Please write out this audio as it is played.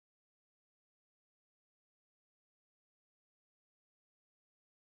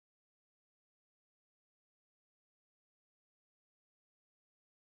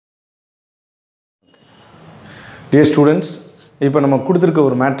Dear students, இப்போ நம்ம கொடுத்திருக்க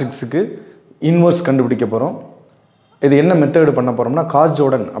ஒரு மேட்ரிக்ஸுக்கு இன்வர்ஸ் கண்டுபிடிக்க போறோம். இது என்ன மெத்தட் பண்ண போறோம்னா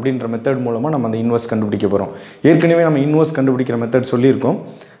Gauss-Jordan அப்படிங்கற மெத்தட் மூலமா நம்ம அந்த இன்வர்ஸ் கண்டுபிடிக்க போறோம். ஏற்கனவே நம்ம இன்வர்ஸ் கண்டுபிடிக்கிற மெத்தட் சொல்லியிருக்கோம்.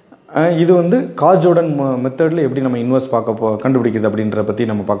 இது வந்து Gauss-Jordan மெத்தட்ல எப்படி நம்ம இன்வர்ஸ் கண்டுபிடிக்கிறது அப்படிங்கறத பத்தி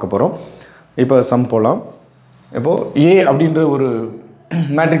நம்ம பார்க்க போறோம். இப்போ சம் போலாம். இப்போ A அப்படிங்கற ஒரு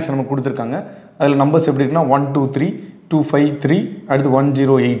மேட்ரிக்ஸ் நம்ம கொடுத்திருக்காங்க. அதுல நம்பர்ஸ் எப்படி இருக்குன்னா 1 2 3 2 5 3 அடுத்து 1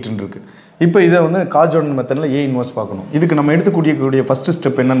 0 8 ன்னு இருக்கு. இப்போ இத வந்து Gauss-Jordan மெத்தட்ல A இன்வர்ஸ் பார்க்கணும். இதுக்கு நம்ம எடுத்துக்கூடிய ஃபர்ஸ்ட்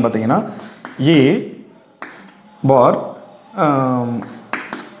ஸ்டெப் என்னன்னு பாத்தீங்கன்னா A bar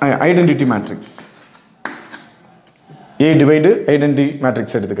identity matrix A divide identity matrix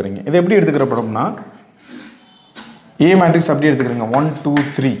எடுத்துக்கறீங்க. இது எப்படி எடுத்துக்கறப்படம்னா A matrix அப்படி எடுத்துக்கறீங்க 1 2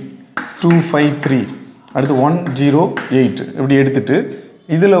 3 2 5 3 அடுத்து 1 0 8 இப்படி எடுத்துட்டு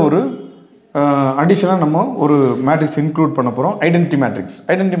இதுல ஒரு additional நம்ம ஒரு மேட்ரிக்ஸ் இன்க்ளூட் பண்ண போறோம் ஐடென்டிட்டி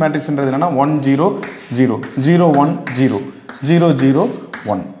மேட்ரிக்ஸ்ன்றது என்னன்னா 1 0 0 0 1 0 0 0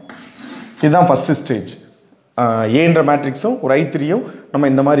 1 இதுதான் ஃபர்ஸ்ட் ஸ்டேஜ். A என்ற மேட்ரிக்ஸும் ஒரு I3யும் நம்ம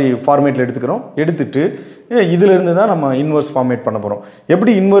இந்த மாதிரி ஃபார்மேட்ல எடுத்துட்டு இதில இருந்து தான் நம்ம இன்வர்ஸ் ஃபார்மேட் பண்ண போறோம்.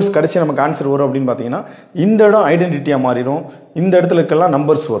 எப்படி இன்வர்ஸ் கடைசி நமக்கு ஆன்சர் வரும் அப்படினு பாத்தீங்கன்னா இந்த இடம் ஐடென்டிட்டியா மாறிடும். இந்த இடத்துல இருக்கலாம்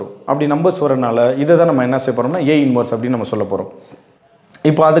நம்பர்ஸ் வரும். அப்படி நம்பர்ஸ் வரனால இத தான் நம்ம என்ன செய்ய போறோம்னா A இன்வர்ஸ் அப்படி நம்ம சொல்ல போறோம்.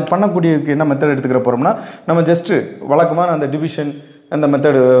 இப்போ அதுக்கு பண்ணக்கூடியதுக்கு என்ன மெத்தட் எடுத்துக்கற போறோம்னா நம்ம ஜஸ்ட் வழக்கமான அந்த டிவிஷன் அந்த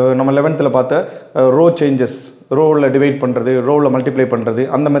மெத்தட் நம்ம 11th ல பார்த்த ரோ சேஞ்சஸ் ரோல டிவைட் பண்றது ரோல மல்டிப்ளை பண்றது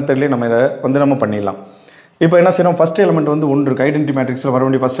அந்த மெத்தட்லயே நம்ம இத வந்து நம்ம பண்ணிடலாம். இப்போ என்ன செய்றோம் ஃபர்ஸ்ட் எலிமெண்ட் வந்து 1 இருக்கு ஐடென்டிட்டி மேட்ரிக்ஸ்ல வர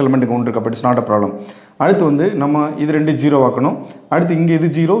வேண்டிய ஃபர்ஸ்ட் எலிமெண்ட்க்கு 1 இருக்கு அப்ப இட்ஸ் நாட் a problem. அடுத்து வந்து நம்ம இது ரெண்டு 0 ஆக்கணும். அடுத்து இங்க இது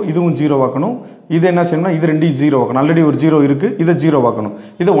 0 இதுவும் 0 ஆக்கணும். இது என்ன செய்யணும்னா இது ரெண்டையும் 0 ஆக்கணும். ஆல்ரெடி ஒரு 0 இருக்கு இத 0 ஆக்கணும்.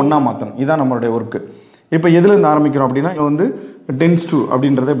 இத 1 ஆ மாத்தணும். இதான் நம்மளுடைய வொர்க். இப்போ எதில இருந்து ஆரம்பிக்கிறோம் அப்படினா இது வந்து tends to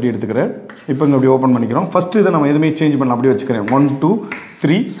அப்படிங்கறதை இப்படி எடுத்துக்கறேன். இப்போ இங்க அப்படியே ஓபன் பண்ணிக்கிறோம். ஃபர்ஸ்ட் இத நம்ம எதுமே சேஞ்ச் பண்ணல அப்படியே வச்சுக்கறேன். 1 2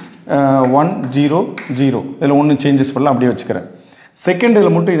 3 1 0 0 இதல ஒண்ணு சேஞ்சஸ் பண்ணல அப்படியே வச்சுக்கறேன். செகண்ட்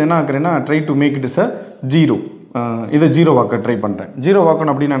இதுல மட்டும் இது என்ன ஆக்குறேன்னா try to make it as a 0 இத 0 ஆக்க ட்ரை பண்றேன். 0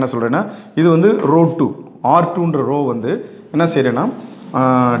 ஆக்கணும் அப்படினா என்ன சொல்றேன்னா இது வந்து row 2 R2 ன்ற ரோ வந்து என்ன செய்றேன்னா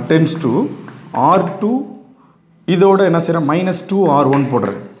tends to R2 இதோட என்ன செய்றேன் -2 R1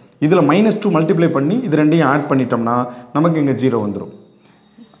 போடுறேன். இதுல -2 மல்டிப்ளை பண்ணி இது ரெண்டையும் ஆட் பண்ணிட்டோம்னா நமக்கு இங்க 0 வந்துரும்.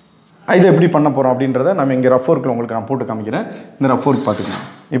 இத எப்படி பண்ண போறோம் அப்படின்றதை நான் இங்க ரஃப் வொர்க்ல உங்களுக்கு நான் போட்டு காமிக்கிறேன். இந்த ரஃப் வொர்க் பாத்துக்கங்க.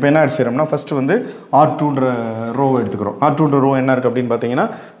 இப்போ என்ன செய்றோம்னா ஃபர்ஸ்ட் வந்து R2 ன்ற ரோ எடுத்துக்கறோம். R2 ன்ற ரோ என்ன இருக்கு அப்படினு பாத்தீங்கன்னா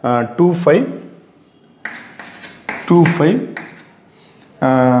 2 5 2 5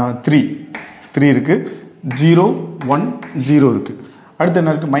 3 3 இருக்கு 0 1 0 இருக்கு. அடுத்து என்ன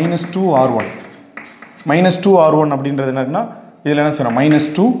இருக்கு -2 R1 -2 R1 அப்படின்றது என்ன இருக்குன்னா இதுல என்ன செய்றோம்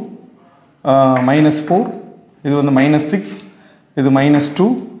 -2 -4 இது வந்து -6 இது -2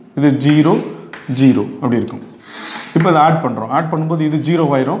 இது 0 0 அப்படி இருக்கும். இப்போ இத ஆட் பண்றோம். ஆட் பண்ணும்போது இது 0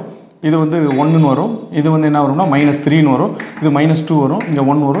 ஆயிரும். இது வந்து 1 ன்னு வரும். இது வந்து என்ன வரும்னா -3 ன்னு வரும். இது -2 வரும். இங்க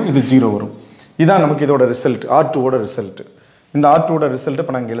 1 வரும். இது 0 வரும். இதான் நமக்கு இதோட ரிசல்ட் R2 ஓட ரிசல்ட். இந்த R2 ஓட ரிசல்ட்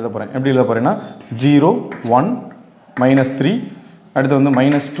இப்ப நான் இங்க எழுத போறேன். எப்படி எழுத போறேன்னா 0 1 -3 அடுத்து வந்து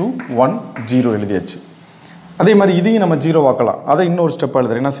 -2 1 0 எழுதியாச்சு. அதே மாதிரி இதையும் நம்ம 0 ஆக்கலாம். அதை இன்னொரு ஸ்டெப்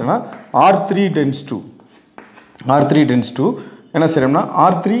எழுதுறேன். என்ன செய்யலாம் R3 tends to என்ன செய்யறோம்னா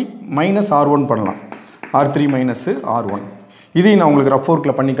R3 R1 பண்ணலாம். R3 R1 இதையும் நான் உங்களுக்கு ரஃப்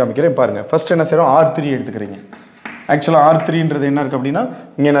வொர்க்ல பண்ணி காமிக்கிறேன் பாருங்க. ஃபர்ஸ்ட் என்ன செய்றோம் R3 எடுத்துக்கறீங்க. ஆக்சுவலா R3ன்றது என்ன இருக்கு அப்படினா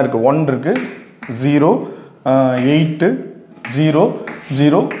இங்க என்ன இருக்கு 1 இருக்கு 0 8 0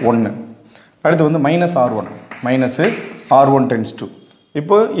 0 1 அடுத்து வந்து -R1 tends to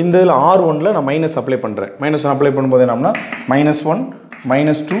இப்போ இந்த R1ல நான் மைனஸ் அப்ளை பண்றேன். மைனஸ் அப்ளை பண்ணும்போது என்னன்னா -1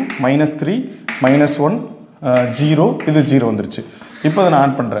 -2 -3 -1 0 இது 0 வந்துருச்சு. இப்போ அத நான்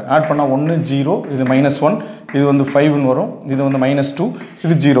ஆட் பண்றேன். ஆட் பண்ணா 1 0 இது -1 இது வந்து 5 ன்னு வரும். இது வந்து -2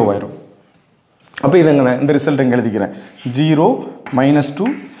 இது 0 ஆயிரும். அப்ப இதங்க இந்த ரிசல்ட் இங்க எழுதிக்கிறேன். 0 -2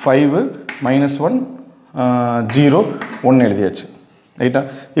 5 -1 0 1 எழுதியாச்சு. ரைட்டா?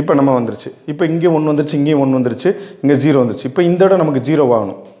 இப்போ நம்ம வந்துருச்சு. இப்போ இங்க 1 வந்துருச்சு, இங்க 1 வந்துருச்சு, இங்க 0 வந்துருச்சு. இப்போ இந்த இடம் நமக்கு 0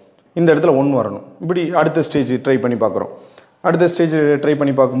 ஆகணும். இந்த இடத்துல 1 வரணும். இப்படி அடுத்த ஸ்டேஜ் ட்ரை பண்ணி பார்க்கறோம். அடுத்த ஸ்டேஜ் ட்ரை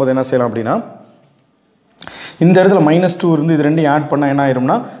பண்ணி பார்க்கும்போது என்ன செய்யலாம் அப்படினா இந்த இடத்துல -2 இருந்து இது ரெண்டையும் ஆட் பண்ணா என்ன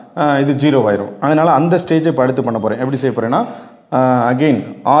ஆயிரும்னா இது 0 ஆயிரும். அதனால அந்த ஸ்டேஜை இப்ப அடுத்து பண்ண போறேன். எப்படி செய்ய போறேன்னா அகைன்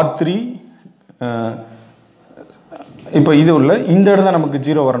R3 இப்போ இது உள்ள இந்த இடத்துல நமக்கு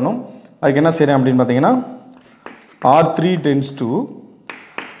 0 வரணும். அதுக்கு என்ன செய்றேன் அப்படினு பாத்தீங்கன்னா R3 tends to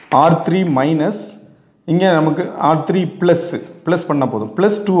R3 minus இங்க நமக்கு R3 plus பண்ணா போதும்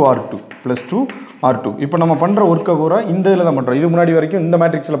 +2 R2 இப்போ நம்ம பண்ற வொர்க்க பூரா இந்த இதல தான் பண்றோம். இது முன்னாடி வரைக்கும் இந்த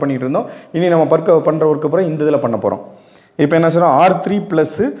மேட்ரிக்ஸ்ல பண்ணிட்டு இருந்தோம். இனி நம்ம பண்ற வொர்க்க பூரா இந்த இதல பண்ண போறோம். இப்போ என்ன செய்றோம் R3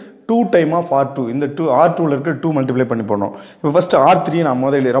 plus 2 time of R2 இந்த 2 R2 ல இருக்க 2 மல்டிப்ளை பண்ணி போறோம். இப்போ ஃபர்ஸ்ட் R3 நான்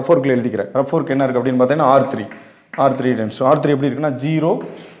முதல்ல ரஃப் வொர்க்ல எழுதிக்கிறேன். ரஃப் வொர்க் என்ன இருக்கு அப்படினு பார்த்தேன்னா R3 R3 tends to R3 எப்படி இருக்குன்னா 0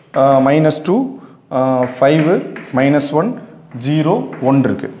 -2 5 -1 0 1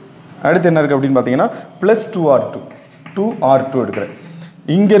 இருக்கு. அடுத்து என்ன இருக்கு அப்படின்னு பார்த்தீங்கன்னா +2R2 2R2 எடுக்கிறேன்.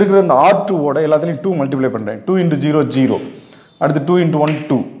 இங்கே இருக்கிற இந்த R2 ஓட எல்லாத்துலேயும் 2 மல்டிப்ளை பண்ணுறேன். 2 × 0 0, அடுத்து 2 × 1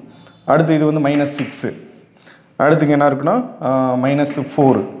 2, அடுத்து இது வந்து -6, அடுத்துக்கு என்ன இருக்குன்னா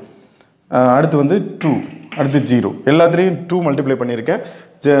 -4, அடுத்து வந்து 2, அடுத்து 0, எல்லாத்துலேயும் 2 மல்டிப்ளை பண்ணியிருக்கேன்.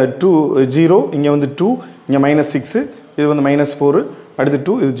 2 0, இங்கே வந்து 2, இங்கே -6, இது வந்து -4, அடுத்து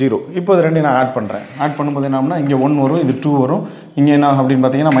 2, இது 0. இப்போ இது ரெண்டையும் நான் ஆட் பண்ணுறேன். ஆட் பண்ணும்போது என்ன இங்கே 1 வரும், இது 2 வரும், இங்கே என்ன அப்படின்னு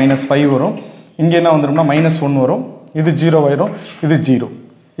பார்த்தீங்கன்னா -5 வரும், இங்கே என்ன வந்துடும்னா -1 வரும், இது 0 ஆயிரும், இது 0.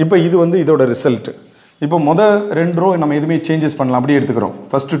 இப்போ இது வந்து இதோட ரிசல்ட்டு. இப்போ மொதல் 2 ரோ நம்ம எதுவுமே சேஞ்சஸ் பண்ணலாம், அப்படியே எடுத்துக்கிறோம்.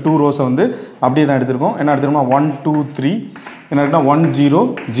 ஃபஸ்ட்டு 2 ரோஸை வந்து அப்படியே தான் எடுத்துருக்கோம். என்ன எடுத்துருக்கோம்னா 1 2 3, என்ன இருக்குன்னா 1 0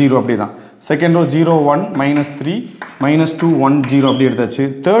 0 அப்படி தான். செகண்ட் ரோ 0 1 -3 -2 1 0 அப்படி எடுத்தாச்சு.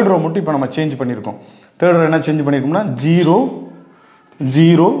 தேர்ட் ரோ மட்டும் இப்போ நம்ம சேஞ்ச் பண்ணியிருக்கோம். தேர்ட் ரோ என்ன சேஞ்ச் பண்ணியிருக்கோம்னா 0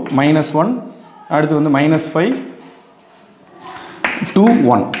 0 -1, அடுத்து வந்து -5 2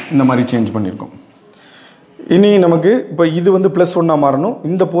 1 இந்த மாதிரி சேஞ்ச் பண்ணியிருக்கோம். இனி நமக்கு இப்போ இது வந்து +1 மாறணும்,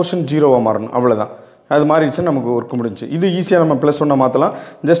 இந்த போர்ஷன் 0 மாறணும், அவ்வளோதான். அது மாறிடுச்சுன்னு நமக்கு ஒர்க் முடிஞ்சு. இது ஈஸியாக நம்ம +1 மாற்றலாம்.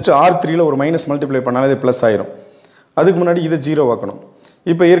 ஜஸ்ட் R3யில் ஒரு மைனஸ் மல்டிப்ளை பண்ணாலே இது ப்ளஸ் ஆயிரும். அதுக்கு முன்னாடி இதை 0 ஆக்கணும்.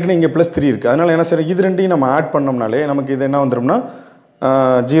 இப்போ ஏற்கனவே இங்கே +3 இருக்குது. அதனால் என்ன செய்யணும், இது ரெண்டையும் நம்ம ஆட் பண்ணோம்னாலே நமக்கு இது என்ன வந்துடும்னா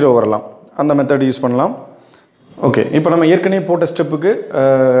 0 வரலாம். அந்த மெத்தட் யூஸ் பண்ணலாம். ஓகே, இப்போ நம்ம ஏற்கனவே போட்ட ஸ்டெப்புக்கு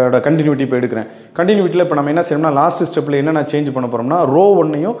கண்டினியூட்டி இப்போ எடுக்கிறேன். கண்டினியூட்டியில் இப்போ நம்ம என்ன செய்யணும்னா லாஸ்ட் ஸ்டெப்பில் என்னென்ன சேஞ்ச் பண்ண போகிறோம்னா ரோ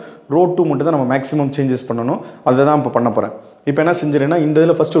 1ஐயும் ரோ 2 மட்டும் தான் நம்ம மேக்ஸிமம் சேஞ்சஸ் பண்ணணும். அதை தான் இப்போ பண்ண போகிறேன். இப்போ என்ன செஞ்சிடறேன்னா இந்த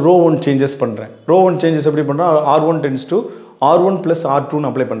இதில் ஃபஸ்ட்டு ரோ 1 சேஞ்சஸ் பண்ணுறேன். ரோ 1 சேஞ்சஸ் எப்படி பண்ணுறேன், R1 tends to R1 + R2ன்னு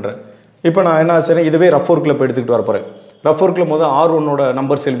apply பண்ணுறேன். இப்போ நான் என்ன செய்கிறேன், இதுவே ரஃப் ஒர்க்கில் இப்போ எடுத்துக்கிட்டு வர போகிறேன். ரஃப் ஒர்க்கில் முதல் R1ஓட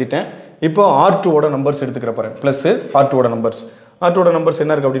நம்பர்ஸ் எழுதிட்டேன். இப்போ R2ஓட நம்பர்ஸ் எடுத்துக்கிற போகிறேன். Plus R2ஓட numbers. R2ஓட நம்பர்ஸ்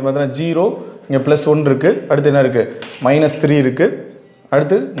என்ன இருக்குது அப்படின்னு பார்த்தீங்கன்னா 0, இங்கே +1 இருக்குது, அடுத்து என்ன இருக்குது -3 இருக்குது,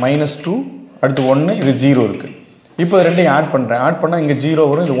 அடுத்து -2, அடுத்து 1, இது 0 இருக்குது. இப்போ ரெண்டையும் ஆட் பண்ணுறேன். ஆட் பண்ணால் இங்கே 0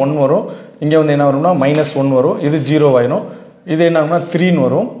 வரும், இது 1 வரும், இங்கே வந்து என்ன வரும்னா -1 வரும், இது 0 ஆயிரும், இது என்ன ஆகும்னா 3ன்னு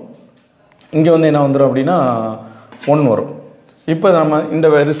வரும், இங்கே வந்து என்ன வந்துடும் அப்படின்னா 1 வரும். இப்போ நம்ம இந்த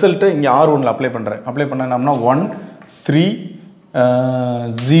ரிசல்ட்டை இங்கே R1ல் அப்ளை பண்ணுறேன். அப்ளை பண்ண என்னன்னா 1 3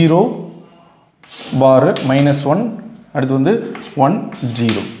 0 பார் -1, அடுத்து வந்து 1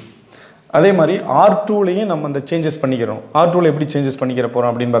 0. அதே மாதிரி R2லையும் நம்ம அந்த சேஞ்சஸ் பண்ணிக்கிறோம். R2வில் எப்படி சேஞ்சஸ் பண்ணிக்கிற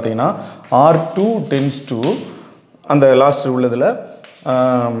போகிறோம் அப்படின்னு பார்த்தீங்கன்னா R2 tends to அந்த லாஸ்ட் உள்ளதில்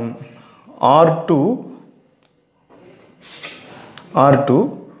R2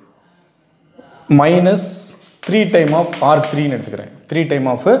 -3 டைம் ஆஃப் R3ன்னு எடுத்துக்கிறேன். 3 டைம்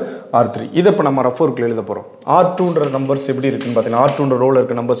ஆஃப் R3. இதை இப்போ நம்ம ரஃப் ஒர்க்கில் எழுத போகிறோம். R2ன்ற நம்பர்ஸ் எப்படி இருக்குன்னு பார்த்தீங்கன்னா R2ன்ற ரோவில்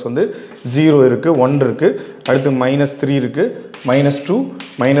இருக்க நம்பர்ஸ் வந்து 0 இருக்குது, 1 இருக்குது, அடுத்து -3 இருக்குது, -2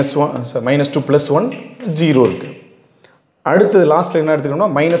 -1 0 இருக்குது. அடுத்தது லாஸ்ட்டில் என்ன எடுத்துக்கணும்னா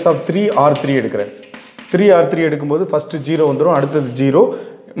 -3R3 எடுக்கிறேன். 3R3 எடுக்கும்போது ஃபஸ்ட்டு 0 வந்துடும், அடுத்தது 0,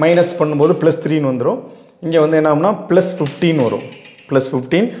 மைனஸ் பண்ணும்போது +3ன்னு வந்துடும். இங்கே வந்து என்ன ஆகும்னா +15 வரும்,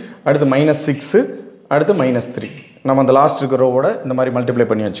 +15, அடுத்து -6, அடுத்து -3. நம்ம அந்த லாஸ்ட் இருக்கிற ரோவோட இந்த மாதிரி மல்டிப்ளை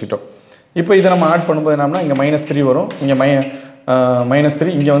பண்ணி வச்சுக்கிட்டோம். இப்போ இதை நம்ம ஆட் பண்ணும்போது என்னன்னா இங்கே -3 வரும், இங்கே -3,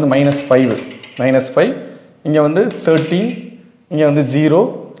 இங்கே வந்து -5, இங்கே வந்து 13, இங்கே வந்து 0,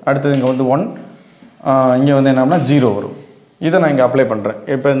 அடுத்தது இங்கே வந்து 1, இங்கே வந்து என்னன்னா 0 வரும். இதை நான் இங்கே அப்ளை பண்ணுறேன்.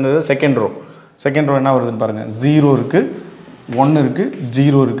 இப்போ இந்த செகண்ட் ரோ என்ன வருதுன்னு பாருங்கள். 0 இருக்குது, 1 இருக்குது,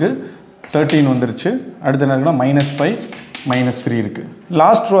 0 இருக்குது, 13 வந்துருச்சு, அடுத்து என்ன இருக்குன்னா -5 -3 இருக்குது.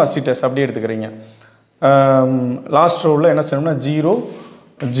 லாஸ்ட் ரோ அசிட்டஸ் அப்படியே எடுத்துக்கிறீங்க. லாஸ்ட் ரோவில் என்ன செய்யணும்னா 0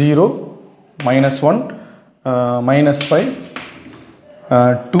 0 -1 -5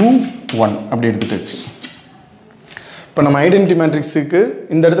 2 1 அப்படி எடுத்துகிட்டு. இப்போ நம்ம ஐடென்டிட்டி மேட்ரிக்ஸுக்கு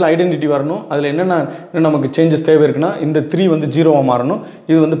இந்த இடத்துல ஐடென்டிட்டி வரணும். அதில் என்னென்ன நமக்கு சேஞ்சஸ் தேவை இருக்குன்னா இந்த 3 வந்து 0வாக மாறணும்,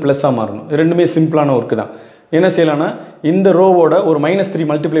 இது வந்து ப்ளஸ்ஸாக மாறணும். இது ரெண்டுமே சிம்பிளான ஒர்க்கு தான். என்ன செய்யலாம்னா இந்த ரோவோட ஒரு -3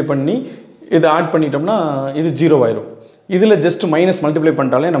 மல்டிப்ளை பண்ணி இதை ஆட் பண்ணிட்டோம்னா இது 0 ஆயிரும். இதில் ஜஸ்ட் மைனஸ் மல்டிப்ளை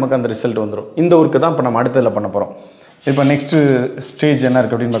பண்ணிட்டாலே நமக்கு அந்த ரிசல்ட் வந்துடும். இந்த ஒர்க்கு தான் இப்போ நம்ம அடுத்ததில் பண்ண போகிறோம். இப்போ நெக்ஸ்ட்டு ஸ்டேஜ் என்ன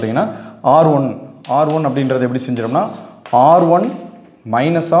இருக்குது அப்படின்னு பார்த்தீங்கன்னா R1 அப்படின்றது எப்படி செஞ்சிடோம்னா R1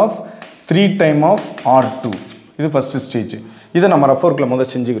 -3 டைம் ஆஃப் R2. இது ஃபஸ்ட்டு ஸ்டேஜ். இதை நம்ம ரஃப் ஒர்க்கில்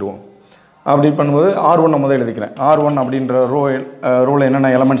முதல் செஞ்சுக்கிடுவோம். அப்படி பண்ணும்போது R1 முதல் எழுதிக்கிறேன். R1 அப்படின்ற ரோவில்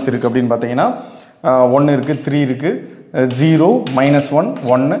என்னென்ன எலமெண்ட்ஸ் இருக்குது அப்படின்னு பார்த்தீங்கன்னா 1 இருக்குது, 3 இருக்குது, 0 -1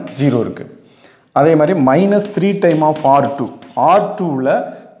 1 0 இருக்குது. அதே மாதிரி -3 டைம் ஆஃப் R2வில்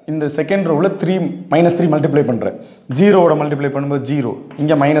இந்த செகண்ட் ரோவில் -3 மல்டிப்ளை பண்ணுறேன். 0ஓட மல்டிப்ளை பண்ணும்போது 0,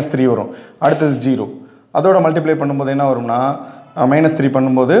 இங்கே -3 வரும், அடுத்தது 0, அதோட மல்டிப்ளை பண்ணும்போது என்ன வரும்னா -3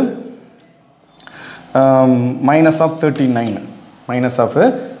 பண்ணும்போது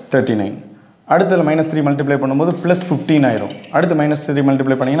 -39, அடுத்தது -3 மல்டிப்ளை பண்ணும்போது +15 ஆயிரும். அடுத்து -3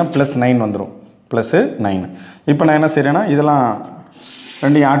 மல்டிப்ளை பண்ணிங்கன்னா +9 வந்துடும். +9. இப்போ நான் என்ன செய்கிறேன்னா இதெல்லாம்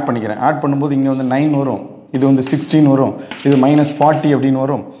ரெண்டையும் ஆட் பண்ணிக்கிறேன். ஆட் பண்ணும்போது இங்கே வந்து 9 வரும், இது வந்து 16 வரும், இது -40 அப்படின்னு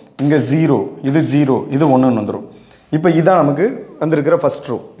வரும், இங்கே 0, இது 0, இது 1ன்னு வந்துடும். இப்போ இதான் நமக்கு வந்திருக்கிற ஃபஸ்ட்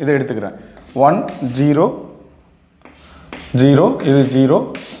ரோ. இதை எடுத்துக்கிறேன். 1 0 0, இது 0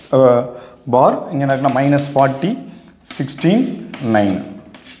 பார், இங்கே என்ன -40 16 9.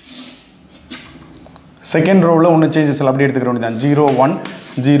 செகண்ட் ரோவில் ஒன்றும் சேஞ்சஸ் இல்லை, அப்படியே எடுத்துக்கிற வேண்டியது தான். 0 1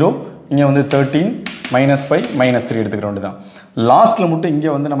 0, இங்கே வந்து 13 -5 -3 எடுத்துக்கிற வேண்டியது தான். லாஸ்ட்டில் மட்டும் இங்கே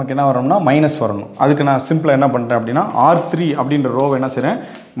வந்து நமக்கு என்ன வரணும்னா மைனஸ் வரணும். அதுக்கு நான் சிம்பிளாக என்ன பண்ணுறேன் அப்படின்னா R3 அப்படின்ற ரோவை என்ன செய்கிறேன்,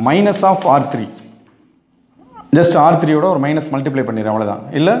 -R3, ஜஸ்ட் R3யோட ஒரு மைனஸ் மல்டிப்ளை பண்ணிடுறேன், அவ்வளோதான்.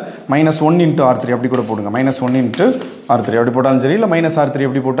 இல்லை -1 × R3 அப்படி கூட போடுங்க. -1 × R3 அப்படி போட்டாலும் சரி, இல்லை -R3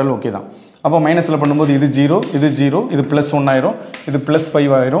 எப்படி போட்டாலும் ஓகே தான். அப்போ மைனஸில் பண்ணும்போது இது 0, இது 0, இது +1 ஆயிரும், இது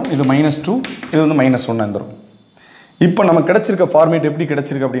 +5 ஆயிரும், இது -2, இது வந்து -1 வந்துடும். இப்போ நமக்கு கிடச்சிருக்க ஃபார்மேட் எப்படி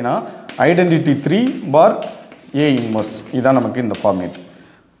கிடச்சிருக்கு அப்படின்னா ஐடென்டிட்டி 3 பார் A இன்வர்ஸ். இதுதான் நமக்கு இந்த ஃபார்மேட்.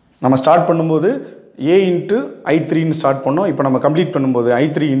 நம்ம ஸ்டார்ட் பண்ணும்போது A × I3ன்னு ஸ்டார்ட் பண்ணோம். இப்போ நம்ம கம்ப்ளீட் பண்ணும்போது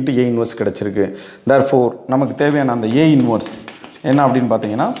I3 × A இன்வர்ஸ் கிடச்சிருக்கு. தேர்ஃபோர் நமக்கு தேவையான அந்த A இன்வர்ஸ் என்ன அப்படின்னு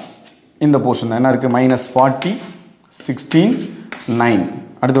பார்த்தீங்கன்னா இந்த போர்ஷன் என்ன இருக்குது, -40 16 9,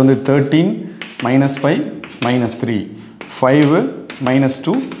 அடுத்து வந்து 13 -5 -3 5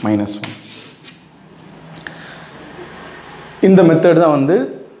 -2 -1. இந்த மெத்தட் தான் வந்து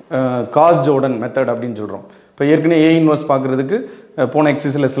Gauss-Jordan மெத்தட் அப்படின்னு சொல்கிறோம். இப்போ ஏற்கனவே A இன்வர்ஸ் பார்க்குறதுக்கு போன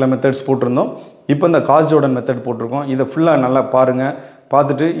எக்ஸசைஸில் சில மெத்தட்ஸ் போட்டிருந்தோம். இப்போ இந்த Gauss-Jordan மெத்தட் போட்டிருக்கோம். இதை ஃபுல்லாக நல்லா பாருங்கள்.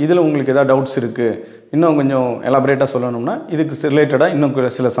 பார்த்துட்டு இதில் உங்களுக்கு எதாவது டவுட்ஸ் இருக்குது, இன்னும் கொஞ்சம் எலாபரேட்டாக சொல்லணும்னா இதுக்கு ரிலேட்டடாக இன்னும்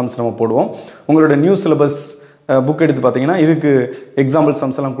சில சம்ஸ் நம்ம போடுவோம். உங்களோட நியூ சிலபஸ் புக் எடுத்து பார்த்தீங்கன்னா இதுக்கு எக்ஸாம்பிள்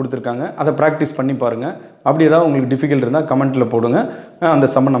சம்ஸ் எல்லாம் கொடுத்துருக்காங்க. அதை ப்ராக்டிஸ் பண்ணி பாருங்கள். அப்படி ஏதாவது உங்களுக்கு டிஃபிகல்ட் இருந்தால் கமெண்ட்டில் போடுங்க, அந்த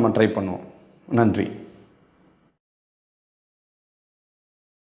சம்மை நம்ம ட்ரை பண்ணுவோம். நன்றி.